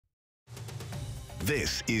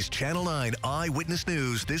This is Channel 9 Eyewitness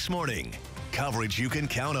News this morning. Coverage you can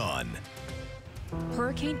count on.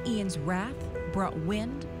 Hurricane Ian's wrath brought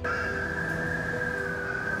wind,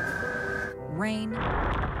 rain,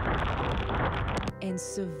 and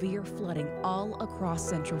severe flooding all across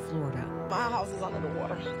Central Florida. My house is under the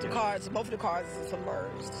water. Both of the cars are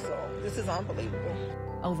submerged, so this is unbelievable.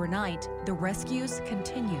 Overnight, the rescues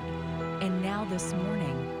continued, and now this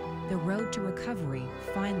morning, the road to recovery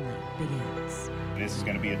finally begins. This is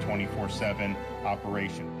going to be a 24/7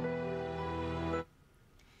 operation.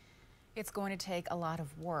 It's going to take a lot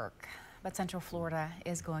of work, but Central Florida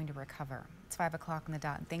is going to recover. It's 5 o'clock on the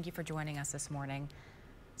dot. Thank you for joining us this morning,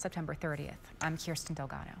 September 30th. I'm Kirsten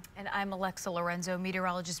Delgado. And I'm Alexa Lorenzo.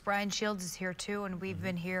 Meteorologist Brian Shields is here too, and we've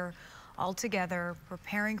been here all together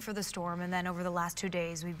preparing for the storm. And then over the last 2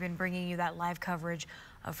 days, we've been bringing you that live coverage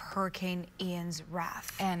of Hurricane Ian's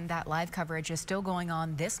wrath. And that live coverage is still going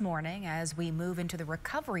on this morning as we move into the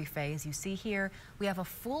recovery phase. You see here, we have a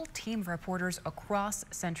full team of reporters across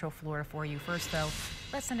Central Florida for you. First, though,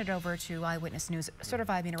 let's send it over to Eyewitness News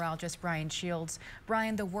certified meteorologist Brian Shields.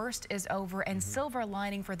 Brian, the worst is over, and silver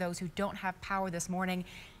lining for those who don't have power this morning.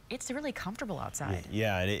 It's really comfortable outside.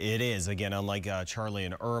 Yeah, it is. Again, unlike Charlie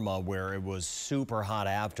and Irma, where it was super hot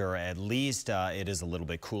after, at least it is a little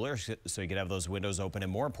bit cooler, so you can have those windows open,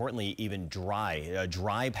 and more importantly, even dry. A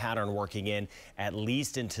dry pattern working in at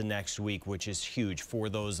least into next week, which is huge for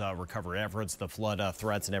those recovery efforts, the flood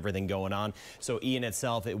threats and everything going on. So Ian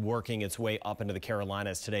itself, working its way up into the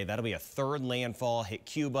Carolinas today. That'll be a third landfall, hit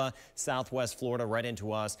Cuba, southwest Florida, right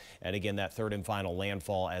into us. And again, that third and final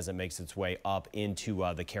landfall as it makes its way up into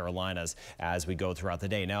the Carolinas as we go throughout the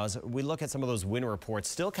day. Now, as we look at some of those wind reports,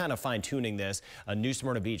 still kind of fine-tuning this. New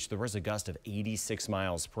Smyrna Beach, there was a gust of 86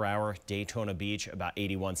 miles per hour. Daytona Beach, about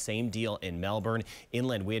 81. Same deal in Melbourne.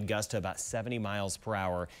 Inland, we had gusts to about 70 miles per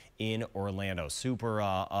hour in Orlando. Super,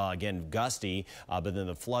 again, gusty, but then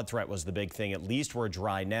the flood threat was the big thing. At least we're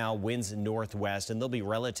dry now. Winds northwest, and they'll be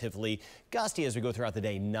relatively gusty as we go throughout the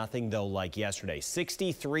day. Nothing, though, like yesterday.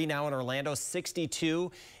 63 now in Orlando,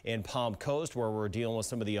 62 in Palm Coast, where we're dealing with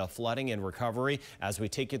some of the flooding and recovery. As we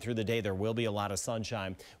take you through the day, there will be a lot of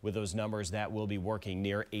sunshine with those numbers that will be working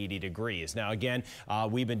near 80 degrees. Now, again,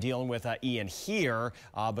 we've been dealing with Ian here,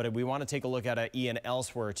 but we want to take a look at Ian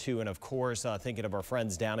elsewhere, too. And, of course, thinking of our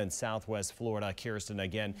friends down in southwest Florida, Kirsten,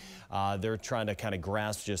 again, they're trying to kind of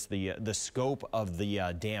grasp just the scope of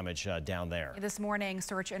the damage down there. This morning,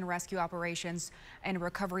 search and rescue operations and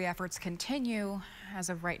recovery efforts continue. As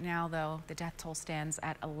of right now, though, the death toll stands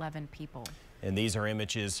at 11 people. And these are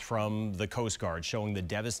images from the Coast Guard showing the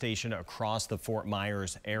devastation across the Fort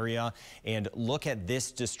Myers area. And look at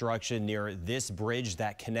this destruction near this bridge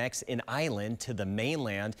that connects an island to the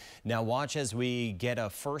mainland. Now watch as we get a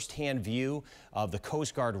first-hand view of the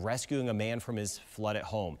Coast Guard rescuing a man from his flooded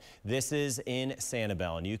home. This is in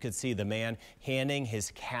Sanibel, and you can see the man handing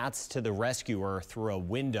his cats to the rescuer through a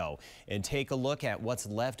window. And take a look at what's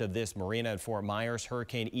left of this marina at Fort Myers.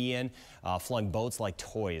 Hurricane Ian flung boats like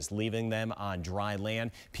toys, leaving them on dry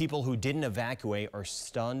land. People who didn't evacuate are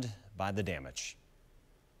stunned by the damage.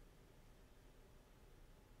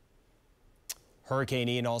 Hurricane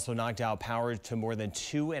Ian also knocked out power to more than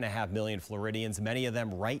 2.5 million Floridians, many of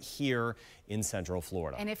them right here in Central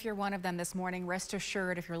Florida. And if you're one of them this morning, rest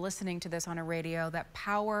assured, if you're listening to this on a radio, that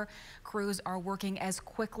power crews are working as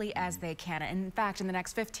quickly as they can. And in fact, in the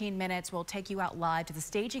next 15 minutes, we'll take you out live to the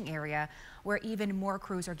staging area where even more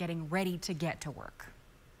crews are getting ready to get to work.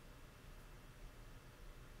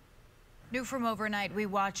 New from overnight, we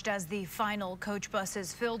watched as the final coach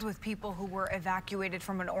buses filled with people who were evacuated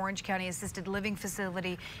from an Orange County assisted living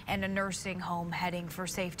facility and a nursing home heading for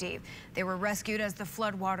safety. They were rescued as the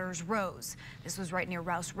floodwaters rose. This was right near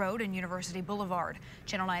Rouse Road and University Boulevard.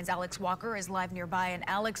 Channel 9's Alex Walker is live nearby. And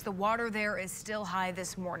Alex, the water there is still high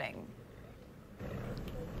this morning.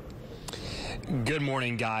 Good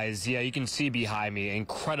morning, guys. Yeah, you can see behind me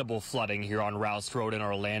incredible flooding here on Rouse Road in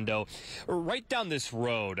Orlando. Right down this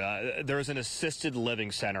road, there's an assisted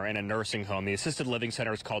living center and a nursing home. The assisted living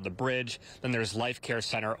center is called The Bridge. Then there's Life Care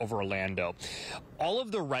Center over Orlando. All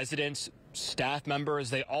of the residents, staff members,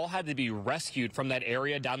 they all had to be rescued from that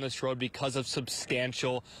area down this road because of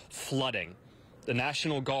substantial flooding. The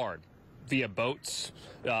National Guard, via boats,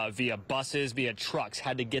 via buses, via trucks,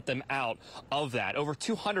 had to get them out of that. Over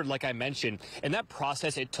 200, like I mentioned. In that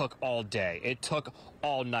process, it took all day. It took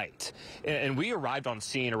all night. And we arrived on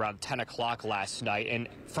scene around 10 o'clock last night. And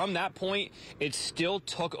from that point, it still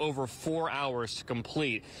took over 4 hours to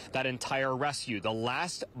complete that entire rescue. The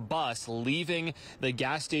last bus leaving the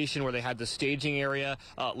gas station where they had the staging area,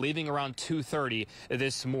 leaving around 2:30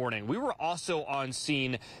 this morning. We were also on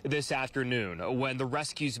scene this afternoon when the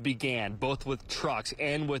rescues began, both with trucks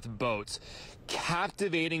and with boats.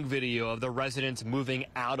 Captivating video of the residents moving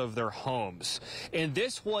out of their homes. And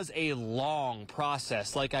this was a long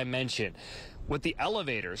process, like I mentioned. With the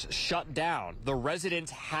elevators shut down, the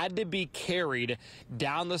residents had to be carried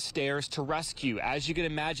down the stairs to rescue. As you can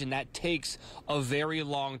imagine, that takes a very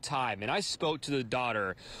long time. And I spoke to the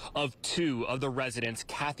daughter of two of the residents,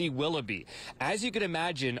 Kathy Willoughby. As you can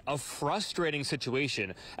imagine, a frustrating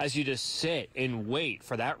situation as you just sit and wait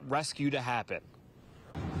for that rescue to happen.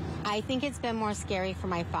 I think it's been more scary for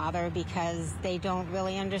my father because they don't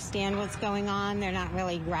really understand what's going on. They're not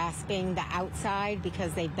really grasping the outside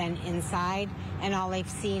because they've been inside, and all they've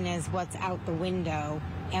seen is what's out the window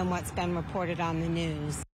and what's been reported on the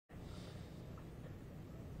news.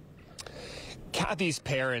 Kathy's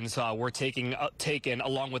parents were taken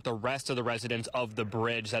along with the rest of the residents of the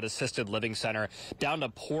Bridge, that assisted living center, down to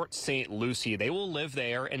Port St. Lucie. They will live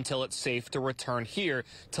there until it's safe to return here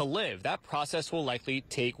to live. That process will likely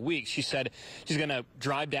take weeks. She said she's going to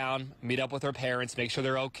drive down, meet up with her parents, make sure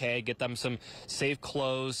they're okay, get them some safe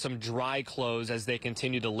clothes, some dry clothes as they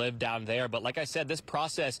continue to live down there. But like I said, this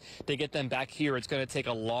process to get them back here, it's going to take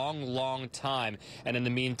a long, long time. And in the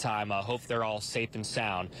meantime, I hope they're all safe and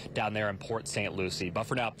sound down there in Port St. Lucie. But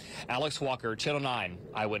for now, Alex Walker, Channel 9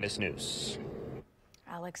 Eyewitness News.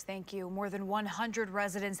 Alex, thank you. More than 100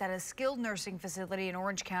 residents at a skilled nursing facility in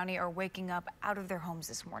Orange County are waking up out of their homes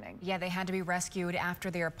this morning. Yeah, they had to be rescued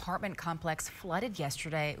after their apartment complex flooded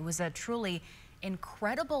yesterday. It was a truly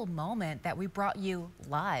incredible moment that we brought you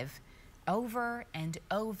live. Over and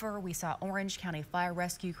over, we saw Orange County fire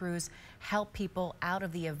rescue crews help people out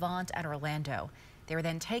of the Avant at Orlando. They were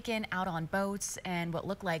then taken out on boats and what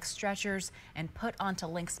looked like stretchers and put onto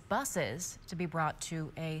Lynx buses to be brought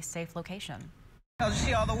to a safe location. Oh, you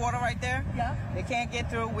see all the water right there? Yeah. They can't get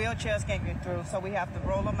through, wheelchairs can't get through, so we have to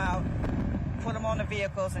roll them out, put them on the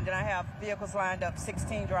vehicles, and then I have vehicles lined up,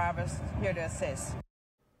 16 drivers here to assist.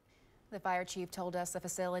 The fire chief told us the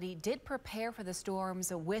facility did prepare for the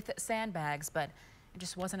storms with sandbags, but it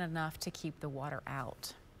just wasn't enough to keep the water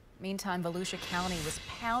out. Meantime, Volusia County was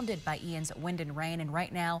pounded by Ian's wind and rain, and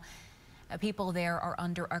right now people there are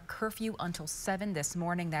under a curfew until 7 this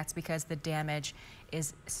morning. That's because the damage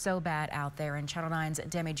is so bad out there. And Channel 9's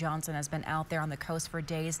Demi Johnson has been out there on the coast for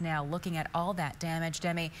days now looking at all that damage.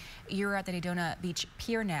 Demi, you're at the Daytona Beach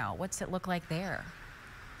Pier now. What's it look like there?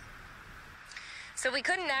 So we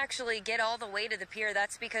couldn't actually get all the way to the pier.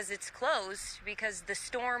 That's because it's closed, because the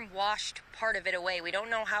storm washed part of it away. We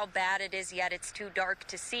don't know how bad it is yet. It's too dark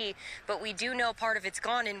to see, but we do know part of it's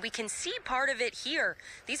gone, and we can see part of it here.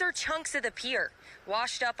 These are chunks of the pier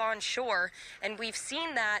washed up on shore, and we've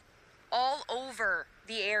seen that all over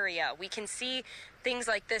the area. We can see things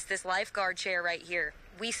like this lifeguard chair right here.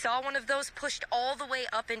 We saw one of those pushed all the way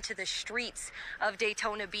up into the streets of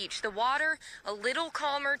Daytona Beach. The water a little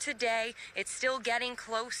calmer today. It's still getting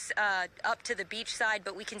close up to the beach side,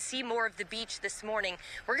 but we can see more of the beach this morning.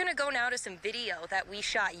 We're going to go now to some video that we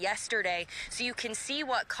shot yesterday so you can see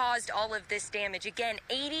what caused all of this damage. Again,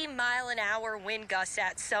 80-mile-an-hour wind gusts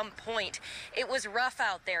at some point. It was rough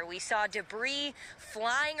out there. We saw debris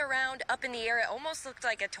flying around up in the air. It almost looked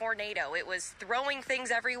like a tornado. It was throwing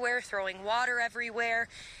things everywhere, throwing water everywhere.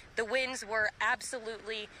 The winds were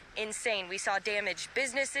absolutely insane. We saw damaged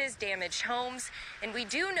businesses, damaged homes, and we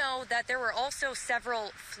do know that there were also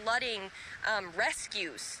several flooding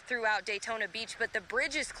rescues throughout Daytona Beach, but the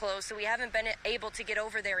bridge is closed, so we haven't been able to get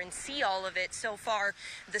over there and see all of it so far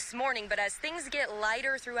this morning. But as things get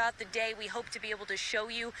lighter throughout the day, we hope to be able to show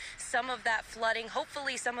you some of that flooding.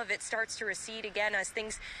 Hopefully some of it starts to recede again as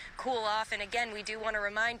things cool off. And again, we do want to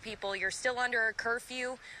remind people you're still under a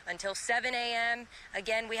curfew until 7 a.m.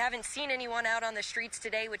 Again, we haven't seen anyone out on the streets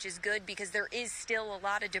today, which is good because there is still a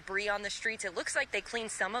lot of debris on the streets. It looks like they cleaned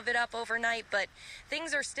some of it up overnight, but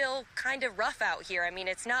things are still kind of rough out here. I mean,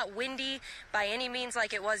 it's not windy by any means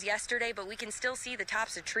like it was yesterday, but we can still see the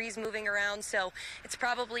tops of trees moving around, so it's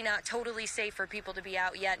probably not totally safe for people to be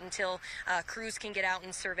out yet until crews can get out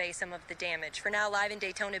and survey some of the damage. For now, live in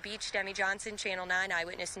Daytona Beach, Demi Johnson, Channel 9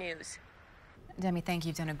 Eyewitness News. Demi, thank you.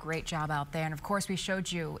 You've done a great job out there. And of course, we showed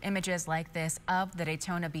you images like this of the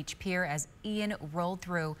Daytona Beach Pier as Ian rolled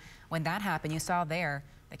through. When that happened, you saw there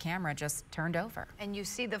the camera just turned over. And you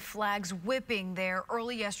see the flags whipping there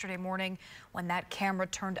early yesterday morning when that camera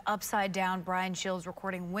turned upside down. Brian Shields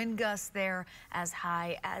recording wind gusts there as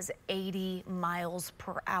high as 80 miles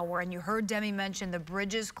per hour. And you heard Demi mention the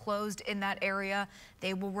bridges closed in that area.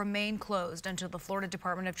 They will remain closed until the Florida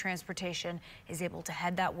Department of Transportation is able to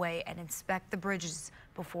head that way and inspect the bridges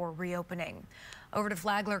before reopening. Over to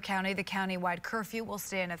Flagler County, the county-wide curfew will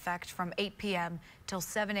stay in effect from 8 p.m. till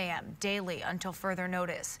 7 a.m. daily until further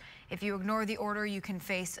notice. If you ignore the order, you can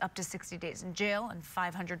face up to 60 days in jail and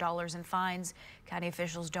 $500 in fines. County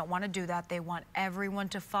officials don't want to do that. They want everyone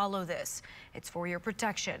to follow this. It's for your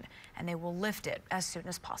protection, and they will lift it as soon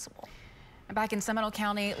as possible. Back in Seminole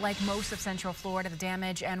County, like most of Central Florida, the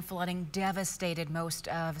damage and flooding devastated most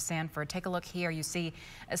of Sanford. Take a look here. You see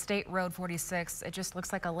a State Road 46. It just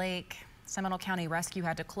looks like a lake. Seminole County Rescue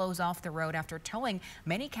had to close off the road after towing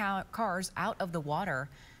many cars out of the water.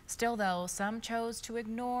 Still, though, some chose to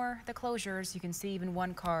ignore the closures. You can see even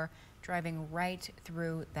one car driving right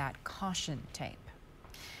through that caution tape.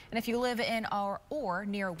 And if you live in or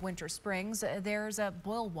near Winter Springs, there's a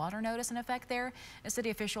boil water notice in effect there. The city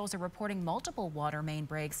officials are reporting multiple water main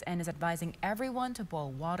breaks and is advising everyone to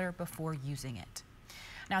boil water before using it.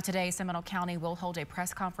 Now today, Seminole County will hold a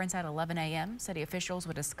press conference at 11 a.m. City officials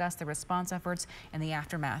will discuss the response efforts in the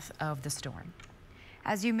aftermath of the storm.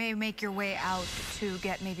 As you may make your way out to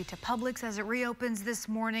get maybe to Publix as it reopens this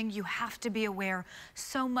morning, you have to be aware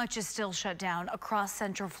so much is still shut down across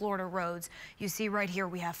Central Florida roads. You see right here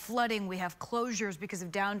we have flooding, we have closures because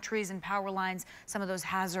of downed trees and power lines, some of those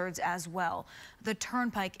hazards as well. The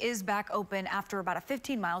turnpike is back open after about a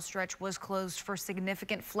 15-mile stretch was closed for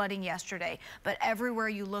significant flooding yesterday. But everywhere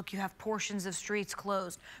you look, you have portions of streets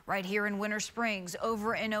closed. Right here in Winter Springs,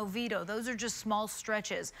 over in Oviedo, those are just small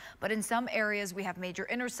stretches. But in some areas, we have major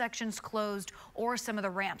intersections closed or some of the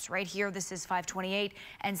ramps. Right here, this is 528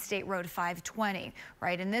 and State Road 520.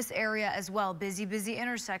 Right in this area as well, busy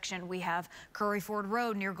intersection. We have Curry Ford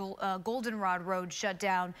Road near Goldenrod Road shut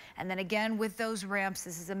down. And then again with those ramps,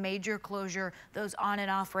 this is a major closure. Those on and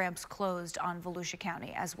off ramps closed on Volusia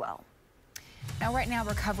County as well. Now, right now,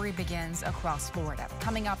 recovery begins across Florida.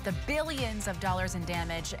 Coming up, the billions of dollars in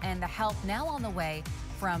damage and the help now on the way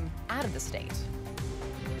from out of the state.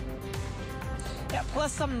 Yeah,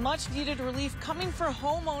 plus some much-needed relief coming for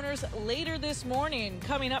homeowners later this morning.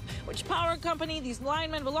 Coming up, which power company these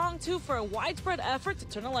linemen belong to for a widespread effort to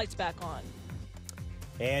turn the lights back on.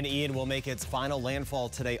 And Ian will make its final landfall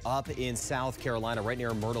today up in South Carolina, right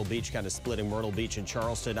near Myrtle Beach, kind of splitting Myrtle Beach and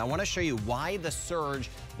Charleston. I want to show you why the surge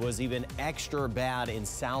was even extra bad in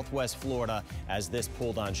Southwest Florida as this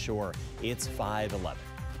pulled on shore. It's 5:11.